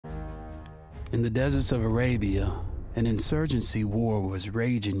In the deserts of Arabia, an insurgency war was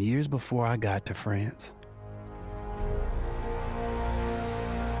raging years before I got to France.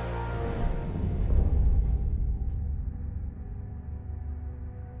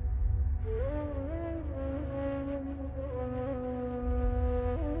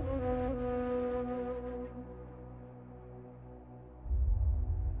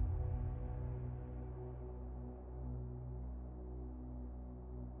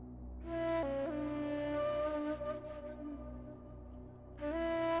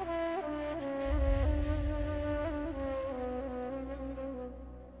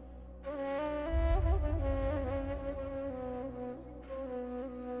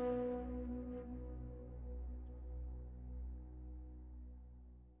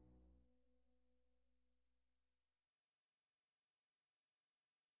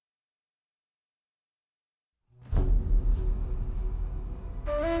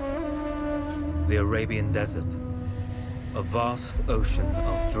 The Arabian Desert, a vast ocean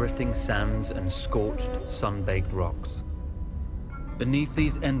of drifting sands and scorched, sun-baked rocks. Beneath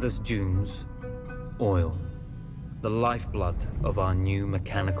these endless dunes, oil, the lifeblood of our new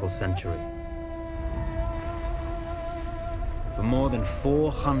mechanical century. For more than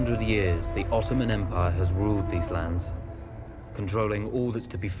 400 years, the Ottoman Empire has ruled these lands, controlling all that's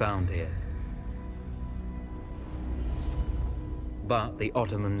to be found here. But the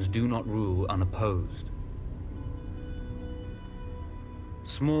Ottomans do not rule unopposed.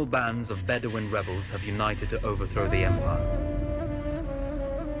 Small bands of Bedouin rebels have united to overthrow the empire.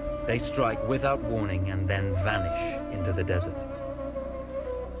 They strike without warning and then vanish into the desert.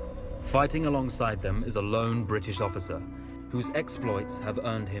 Fighting alongside them is a lone British officer whose exploits have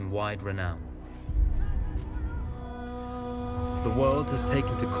earned him wide renown. The world has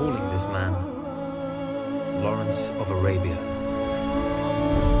taken to calling this man Lawrence of Arabia.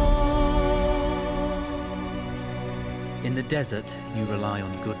 In the desert, you rely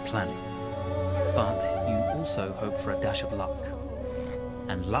on good planning, but you also hope for a dash of luck.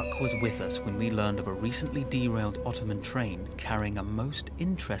 And luck was with us when we learned of a recently derailed Ottoman train carrying a most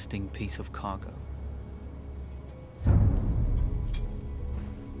interesting piece of cargo.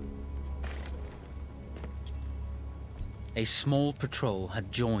 A small patrol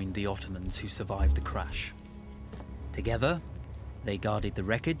had joined the Ottomans who survived the crash. Together, they guarded the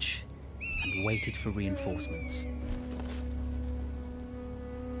wreckage and waited for reinforcements.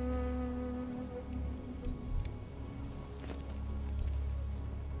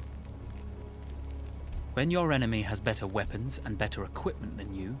 When your enemy has better weapons and better equipment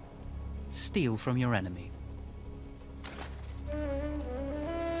than you, steal from your enemy.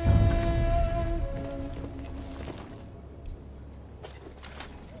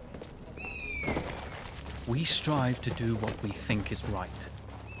 We strive to do what we think is right,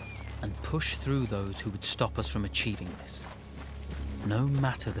 and push through those who would stop us from achieving this, no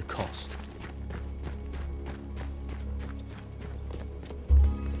matter the cost.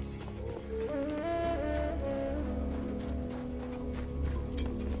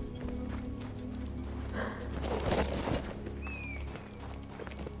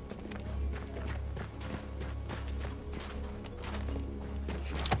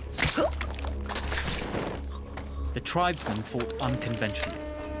 The tribesmen fought unconventionally,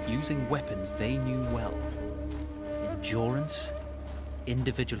 using weapons they knew well. Endurance,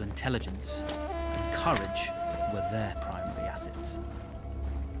 individual intelligence, and courage were their primary assets.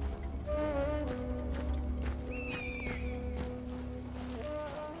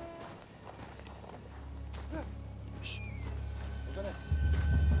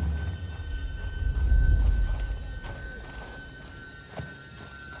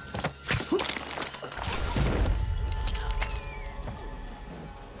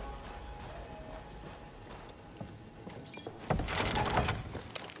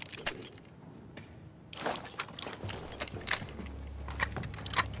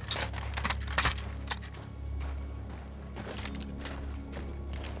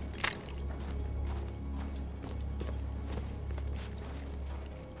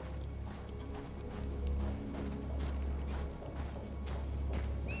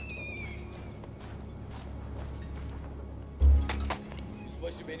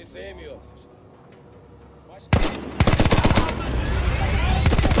 Beni sevmiyor.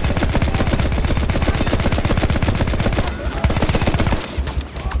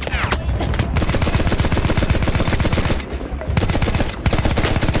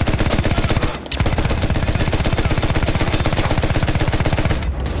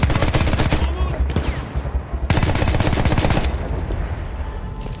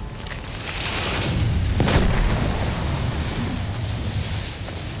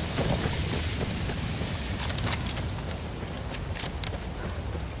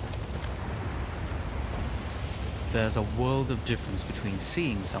 There's a world of difference between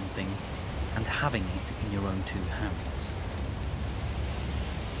seeing something and having it in your own two hands.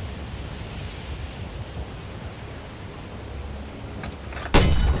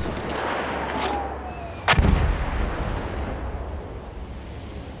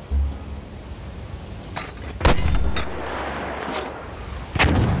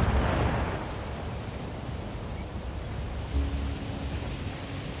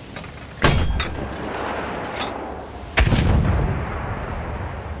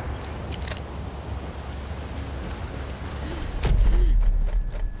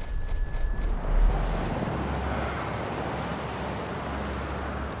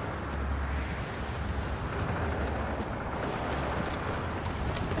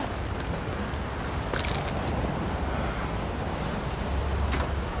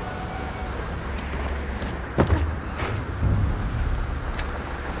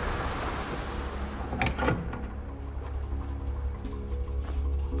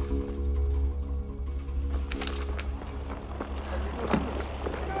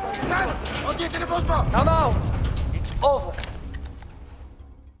 Now, now! It's over!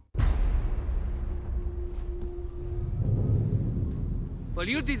 Well,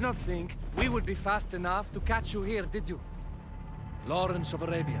 you did not think we would be fast enough to catch you here, did you? Lawrence of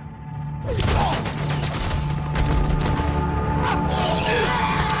Arabia.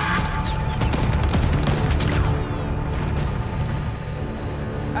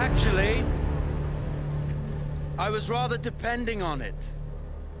 Actually, I was rather depending on it.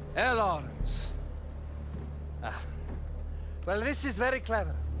 Lawrence. Well, this is very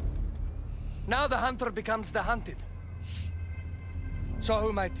clever. Now the hunter becomes the hunted. So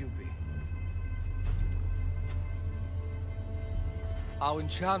who might you be? How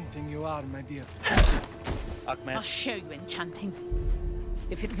enchanting you are, my dear. Ahmed. I'll show you enchanting.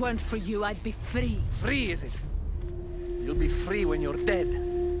 If it weren't for you, I'd be free. Free, is it? You'll be free when you're dead.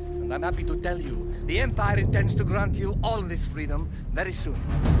 And I'm happy to tell you, the Empire intends to grant you all this freedom very soon.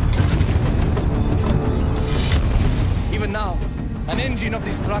 Even now, an engine of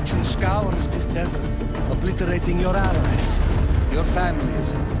destruction scours this desert, obliterating your allies, your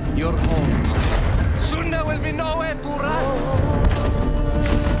families, your homes. Soon there will be nowhere to run.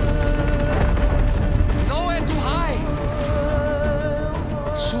 Nowhere to hide.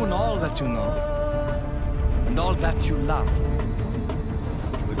 Soon all that you know, and all that you love,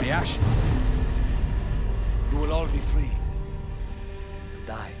 will be ashes. You will all be free to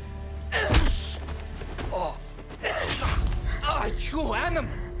die. Oh. Ah, you animal!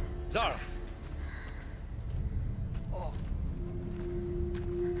 Zara! Oh.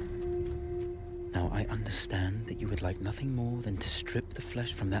 Now, I understand that you would like nothing more than to strip the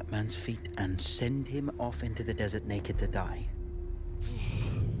flesh from that man's feet and send him off into the desert naked to die.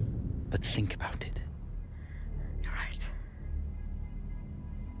 But think about it. You're right.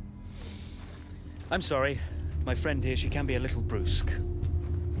 I'm sorry. My friend here, she can be a little brusque.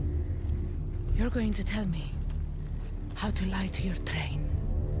 You're going to tell me how to lie to your train,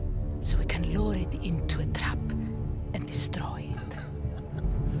 so we can lure it into a trap and destroy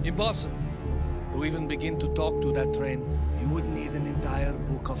it. Impossible. To even begin to talk to that train, you would need an entire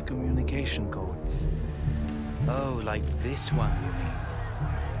book of communication codes. Oh, like this one, you mean?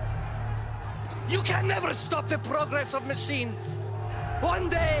 You can never stop the progress of machines. One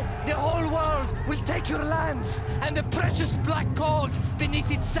day, the whole world will take your lands and the precious black gold beneath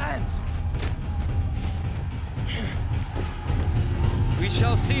its sands. We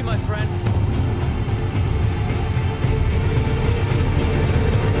shall see, my friend.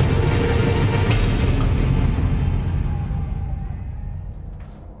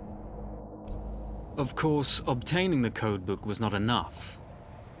 Of course, obtaining the codebook was not enough.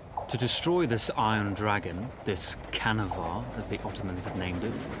 To destroy this Iron Dragon, this Canavar, as the Ottomans have named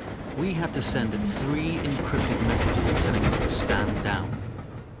it, we had to send it 3 encrypted messages telling it to stand down.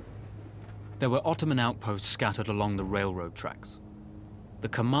 There were Ottoman outposts scattered along the railroad tracks. The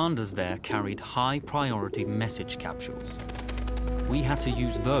commanders there carried high-priority message capsules. We had to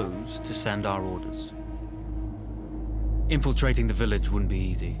use those to send our orders. Infiltrating the village wouldn't be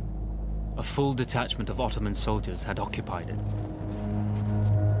easy. A full detachment of Ottoman soldiers had occupied it.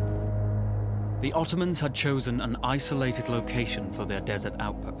 The Ottomans had chosen an isolated location for their desert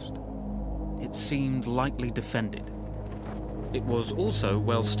outpost. It seemed lightly defended. It was also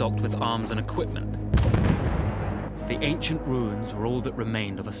well stocked with arms and equipment. The ancient ruins were all that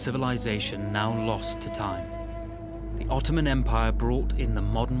remained of a civilization now lost to time. The Ottoman Empire brought in the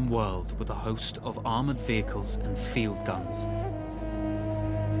modern world with a host of armored vehicles and field guns.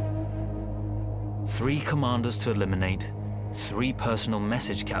 3 commanders to eliminate, 3 personal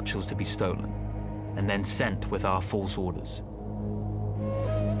message capsules to be stolen. and then sent with our false orders.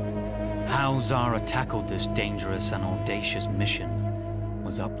 How Zara tackled this dangerous and audacious mission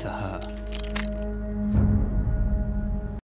was up to her.